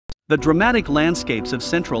The dramatic landscapes of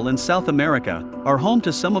Central and South America are home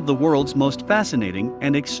to some of the world's most fascinating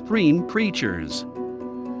and extreme creatures.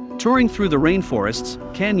 Touring through the rainforests,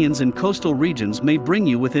 canyons and coastal regions may bring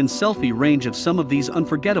you within selfie range of some of these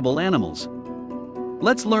unforgettable animals.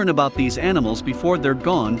 Let's learn about these animals before they're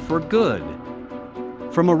gone for good.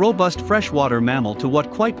 From a robust freshwater mammal to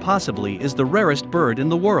what quite possibly is the rarest bird in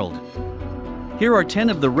the world. Here are 10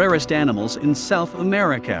 of the rarest animals in South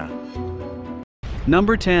America.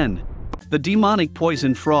 Number 10. The demonic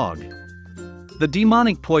poison frog. The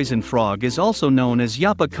demonic poison frog is also known as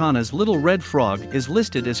Yapacana's little red frog, is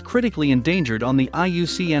listed as critically endangered on the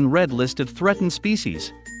IUCN Red List of threatened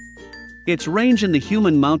species. Its range in the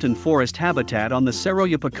human mountain forest habitat on the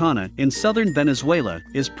Seroyapakana in southern Venezuela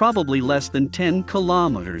is probably less than 10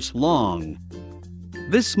 kilometers long.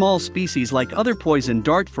 This small species, like other poison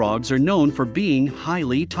dart frogs, are known for being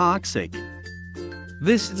highly toxic.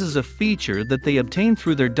 This is a feature that they obtain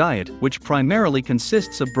through their diet, which primarily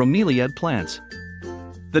consists of bromeliad plants.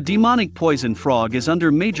 The demonic poison frog is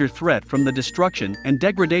under major threat from the destruction and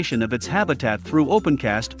degradation of its habitat through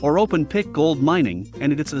opencast or open-pit gold mining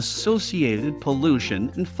and its associated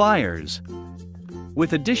pollution and fires,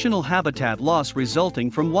 with additional habitat loss resulting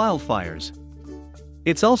from wildfires.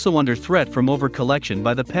 It's also under threat from overcollection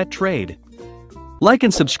by the pet trade. Like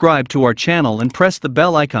and subscribe to our channel and press the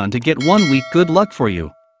bell icon to get 1 week good luck for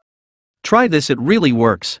you. Try this, it really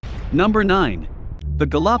works. Number 9. The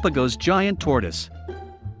Galapagos giant tortoise.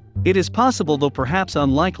 It is possible, though perhaps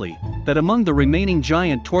unlikely, that among the remaining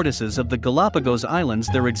giant tortoises of the Galapagos Islands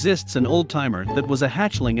there exists an old-timer that was a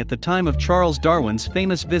hatchling at the time of Charles Darwin's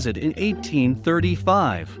famous visit in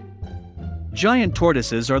 1835. Giant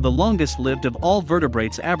tortoises are the longest-lived of all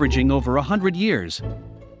vertebrates, averaging over 100 years.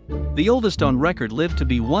 The oldest on record lived to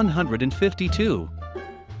be 152.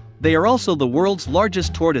 They are also the world's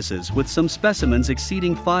largest tortoises, with some specimens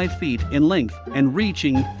exceeding 5 feet in length and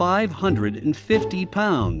reaching 550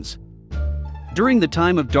 pounds. During the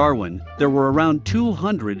time of Darwin, there were around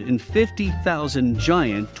 250,000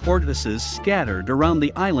 giant tortoises scattered around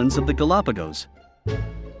the islands of the Galapagos.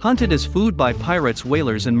 Hunted as food by pirates,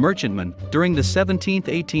 whalers and merchantmen, during the 17th,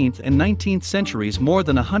 18th and 19th centuries more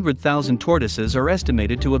than 100,000 tortoises are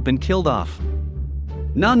estimated to have been killed off.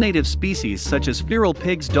 Non-native species such as feral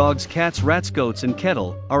pigs, dogs, cats, rats, goats and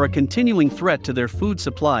kettle are a continuing threat to their food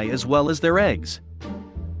supply as well as their eggs.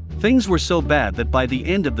 Things were so bad that by the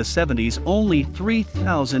end of the 70s only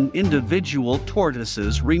 3,000 individual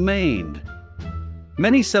tortoises remained.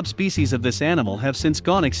 Many subspecies of this animal have since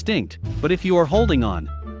gone extinct, but if you are holding on,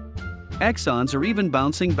 exons are even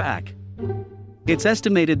bouncing back. It's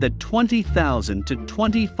estimated that 20,000 to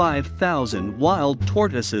 25,000 wild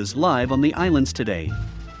tortoises live on the islands today.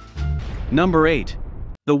 Number 8.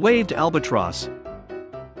 The waved albatross.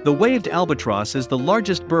 The waved albatross is the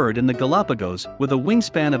largest bird in the Galapagos, with a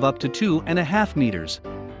wingspan of up to 2.5 meters.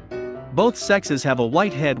 Both sexes have a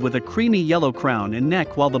white head with a creamy yellow crown and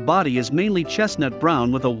neck, while the body is mainly chestnut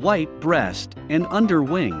brown with a white breast and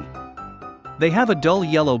underwing. They have a dull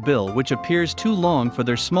yellow bill which appears too long for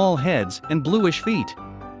their small heads and bluish feet.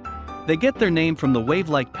 They get their name from the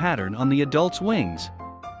wave-like pattern on the adult's wings.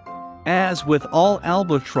 As with all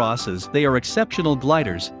albatrosses, they are exceptional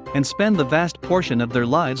gliders and spend the vast portion of their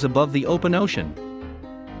lives above the open ocean.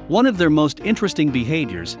 One of their most interesting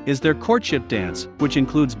behaviors is their courtship dance, which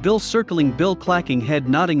includes bill circling, bill clacking, head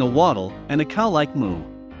nodding a waddle, and a cow-like moo.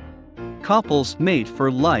 Couples mate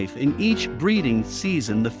for life. In each breeding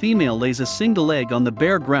season, the female lays a single egg on the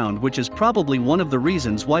bare ground, which is probably one of the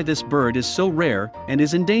reasons why this bird is so rare and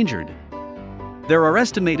is endangered. There are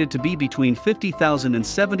estimated to be between 50,000 and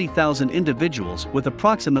 70,000 individuals, with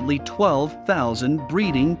approximately 12,000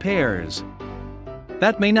 breeding pairs.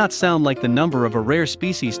 That may not sound like the number of a rare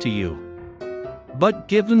species to you, but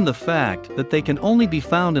given the fact that they can only be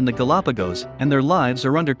found in the Galapagos and their lives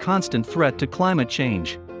are under constant threat to climate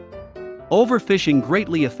change, overfishing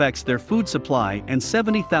greatly affects their food supply, and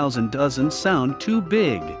 70,000 doesn't sound too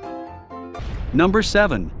big. Number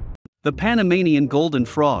 7. The Panamanian golden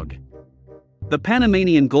frog. The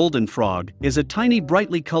Panamanian golden frog is a tiny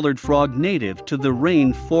brightly colored frog native to the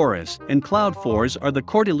rainforest and cloud forests are the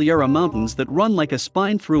Cordillera Mountains that run like a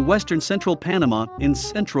spine through western central Panama in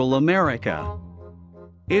Central America.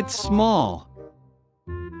 It's small,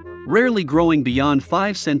 rarely growing beyond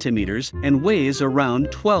 5 centimeters and weighs around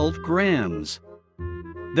 12 grams.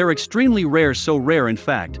 They're extremely rare, so rare in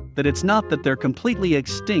fact that it's not that they're completely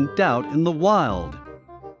extinct out in the wild.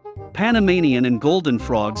 Panamanian and golden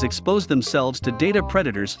frogs expose themselves to data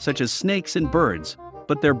predators such as snakes and birds,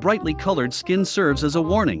 but their brightly colored skin serves as a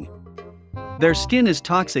warning. Their skin is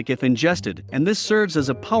toxic if ingested, and this serves as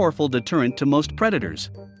a powerful deterrent to most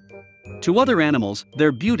predators. To other animals,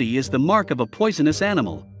 their beauty is the mark of a poisonous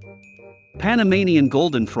animal. Panamanian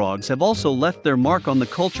golden frogs have also left their mark on the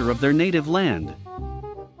culture of their native land.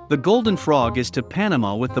 The golden frog is to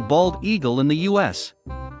Panama what the bald eagle in the US.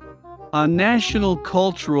 A national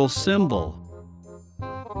cultural symbol.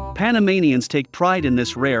 Panamanians take pride in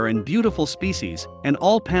this rare and beautiful species, and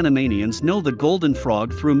all Panamanians know the golden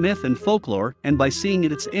frog through myth and folklore and by seeing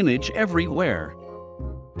its image everywhere.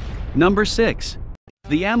 Number 6.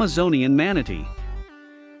 The Amazonian manatee.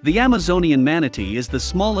 The Amazonian manatee is the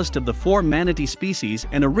smallest of the 4 manatee species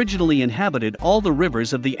and originally inhabited all the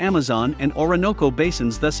rivers of the Amazon and Orinoco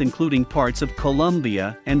basins, thus including parts of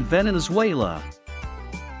Colombia and Venezuela.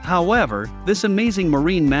 However, this amazing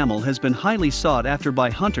marine mammal has been highly sought after by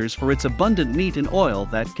hunters for its abundant meat and oil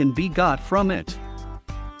that can be got from it.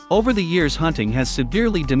 Over the years, hunting has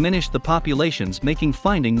severely diminished the populations, making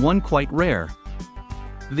finding one quite rare.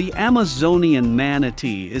 The Amazonian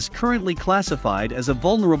manatee is currently classified as a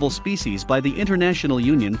vulnerable species by the International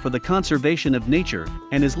Union for the Conservation of Nature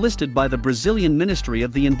and is listed by the Brazilian Ministry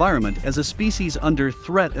of the Environment as a species under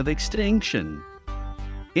threat of extinction.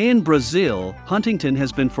 In Brazil, hunting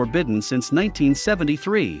has been forbidden since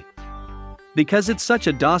 1973. Because it's such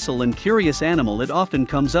a docile and curious animal, it often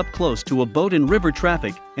comes up close to a boat in river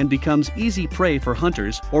traffic and becomes easy prey for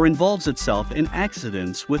hunters or involves itself in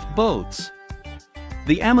accidents with boats.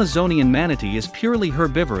 The Amazonian manatee is purely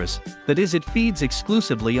herbivorous, that is, it feeds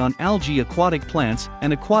exclusively on algae, aquatic plants,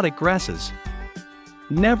 and aquatic grasses.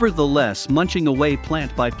 Nevertheless, munching away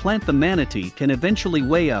plant by plant, the manatee can eventually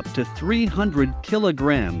weigh up to 300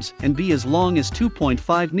 kilograms and be as long as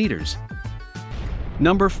 2.5 meters.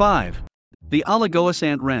 Number 5. The Alagoas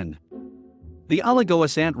ant wren. The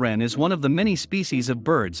Alagoas ant wren is one of the many species of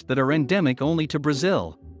birds that are endemic only to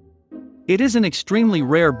Brazil. It is an extremely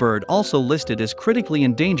rare bird, also listed as critically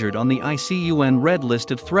endangered on the IUCN Red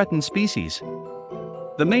List of Threatened Species.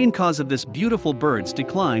 The main cause of this beautiful bird's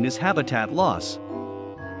decline is habitat loss.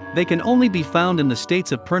 They can only be found in the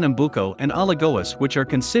states of Pernambuco and Alagoas, which are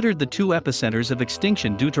considered the 2 epicenters of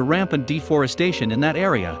extinction due to rampant deforestation in that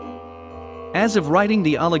area. As of writing,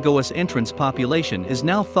 the Alagoas entrance population is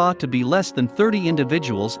now thought to be less than 30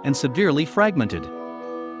 individuals and severely fragmented.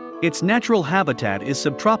 Its natural habitat is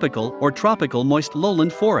subtropical or tropical moist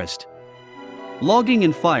lowland forest. Logging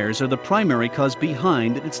and fires are the primary cause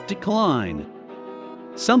behind its decline.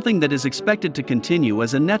 Something that is expected to continue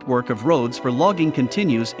as a network of roads for logging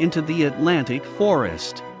continues into the Atlantic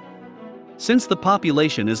forest. Since the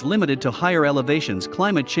population is limited to higher elevations,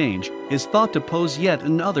 climate change is thought to pose yet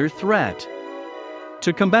another threat.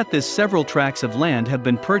 To combat this, several tracts of land have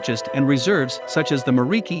been purchased and reserves such as the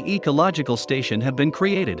Mariki Ecological Station have been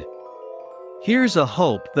created. Here's a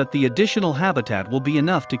hope that the additional habitat will be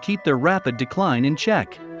enough to keep their rapid decline in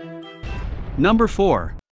check. Number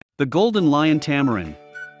 4. The golden lion tamarin.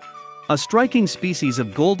 A striking species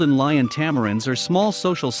of golden lion tamarins are small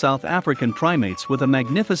social South African primates with a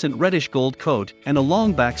magnificent reddish-gold coat and a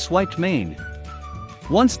long back-swiped mane.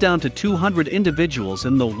 Once down to 200 individuals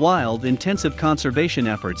in the wild, intensive conservation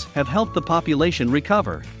efforts have helped the population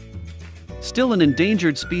recover. Still an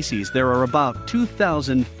endangered species, there are about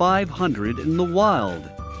 2,500 in the wild.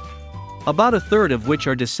 About a third of which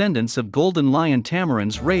are descendants of golden lion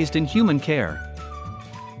tamarins raised in human care.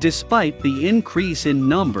 Despite the increase in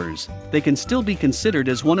numbers, they can still be considered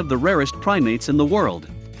as one of the rarest primates in the world.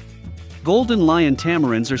 Golden lion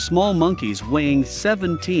tamarins are small monkeys weighing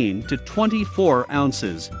 17 to 24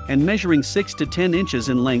 ounces and measuring 6 to 10 inches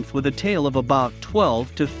in length with a tail of about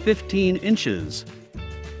 12 to 15 inches.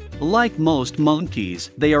 Like most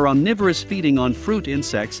monkeys, they are omnivorous, feeding on fruit,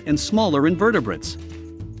 insects, and smaller invertebrates.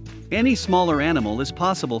 Any smaller animal is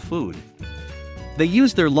possible food. They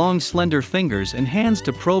use their long, slender fingers and hands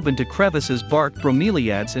to probe into crevices, bark,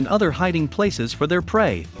 bromeliads, and other hiding places for their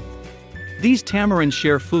prey. These tamarins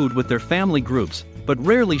share food with their family groups, but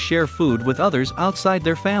rarely share food with others outside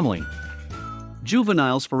their family.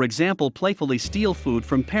 Juveniles, for example, playfully steal food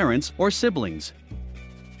from parents or siblings.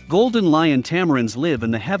 Golden lion tamarins live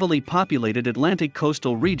in the heavily populated Atlantic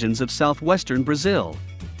coastal regions of southwestern Brazil.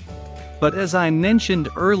 But as I mentioned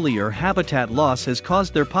earlier, habitat loss has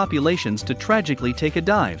caused their populations to tragically take a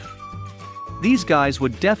dive. These guys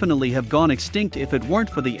would definitely have gone extinct if it weren't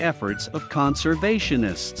for the efforts of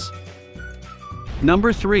conservationists.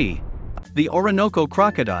 Number 3. The Orinoco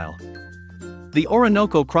crocodile. The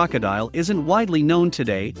Orinoco crocodile isn't widely known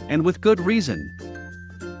today, and with good reason.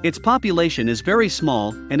 Its population is very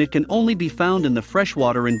small, and it can only be found in the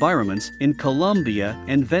freshwater environments in Colombia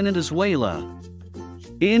and Venezuela.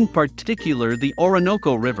 In particular, the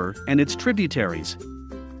Orinoco River and its tributaries.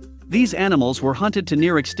 These animals were hunted to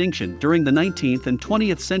near extinction during the 19th and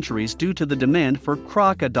 20th centuries due to the demand for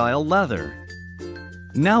crocodile leather.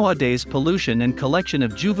 Nowadays, pollution and collection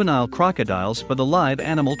of juvenile crocodiles for the live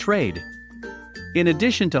animal trade, in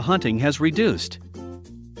addition to hunting, has reduced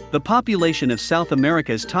the population of South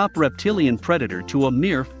America's top reptilian predator to a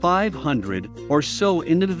mere 500 or so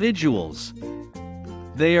individuals.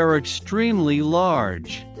 They are extremely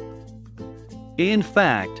large. In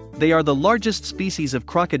fact, they are the largest species of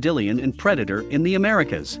crocodilian and predator in the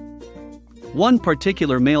Americas. One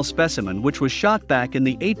particular male specimen, which was shot back in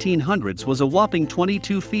the 1800s, was a whopping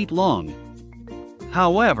 22 feet long.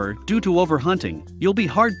 However, due to overhunting, you'll be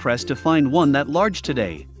hard-pressed to find one that large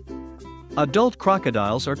today. Adult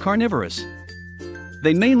crocodiles are carnivorous.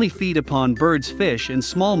 They mainly feed upon birds, fish, and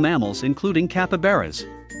small mammals, including capybaras.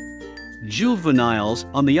 Juveniles,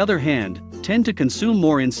 on the other hand, tend to consume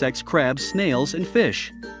more insects, crabs, snails, and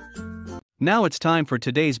fish. Now it's time for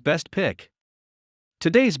today's best pick.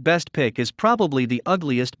 Today's best pick is probably the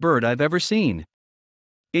ugliest bird I've ever seen.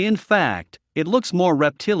 In fact, it looks more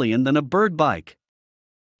reptilian than a bird bike.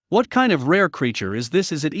 What kind of rare creature is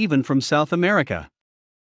this? Is it even from South America?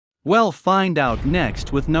 Well, find out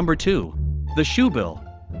next with number 2, the shoebill.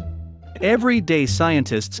 Every day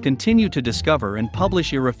scientists continue to discover and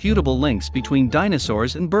publish irrefutable links between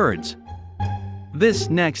dinosaurs and birds. This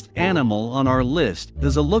next animal on our list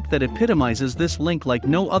has a look that epitomizes this link like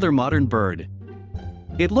no other modern bird.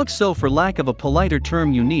 It looks so, for lack of a politer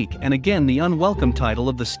term, unique, and again the unwelcome title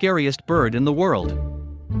of the scariest bird in the world.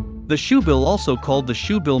 The shoebill, also called the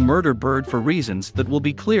shoebill murder bird for reasons that will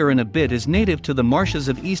be clear in a bit, is native to the marshes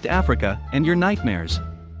of East Africa and your nightmares.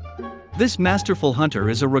 This masterful hunter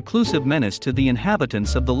is a reclusive menace to the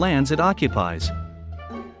inhabitants of the lands it occupies.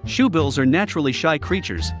 Shoebills are naturally shy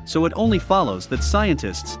creatures, so it only follows that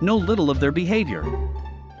scientists know little of their behavior.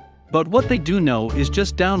 But what they do know is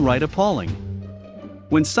just downright appalling.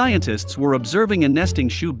 When scientists were observing a nesting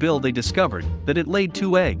shoebill, they discovered that it laid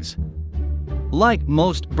 2 eggs. Like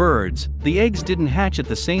most birds, the eggs didn't hatch at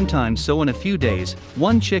the same time, so in a few days,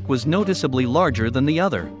 one chick was noticeably larger than the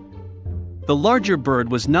other. The larger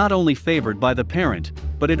bird was not only favored by the parent,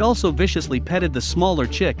 but it also viciously petted the smaller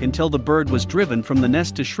chick until the bird was driven from the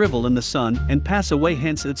nest to shrivel in the sun and pass away,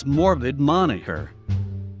 hence its morbid moniker.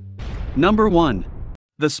 Number 1.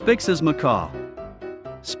 The Spix's macaw.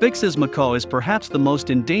 Spix's macaw is perhaps the most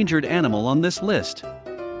endangered animal on this list.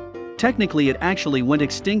 Technically, it actually went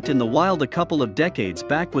extinct in the wild a couple of decades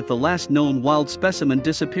back, with the last known wild specimen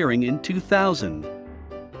disappearing in 2000.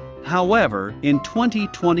 However, in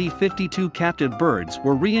 2020, 52 captive birds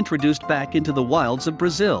were reintroduced back into the wilds of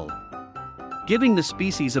Brazil, giving the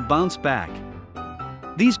species a bounce back.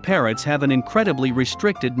 These parrots have an incredibly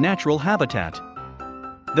restricted natural habitat.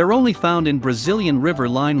 They're only found in Brazilian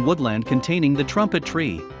riverine woodland containing the trumpet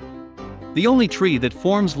tree, the only tree that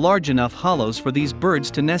forms large enough hollows for these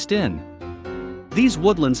birds to nest in. These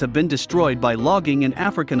woodlands have been destroyed by logging and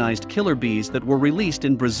Africanized killer bees that were released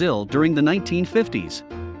in Brazil during the 1950s.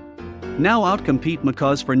 Now outcompete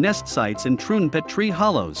macaws for nest sites in trumpet tree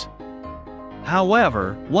hollows.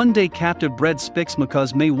 However, one-day captive-bred Spix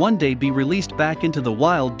macaws may one day be released back into the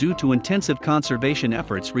wild due to intensive conservation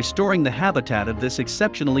efforts restoring the habitat of this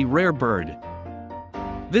exceptionally rare bird.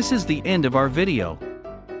 This is the end of our video.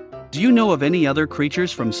 Do you know of any other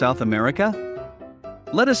creatures from South America?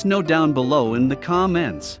 Let us know down below in the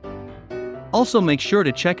comments. Also, make sure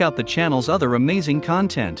to check out the channel's other amazing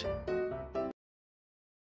content.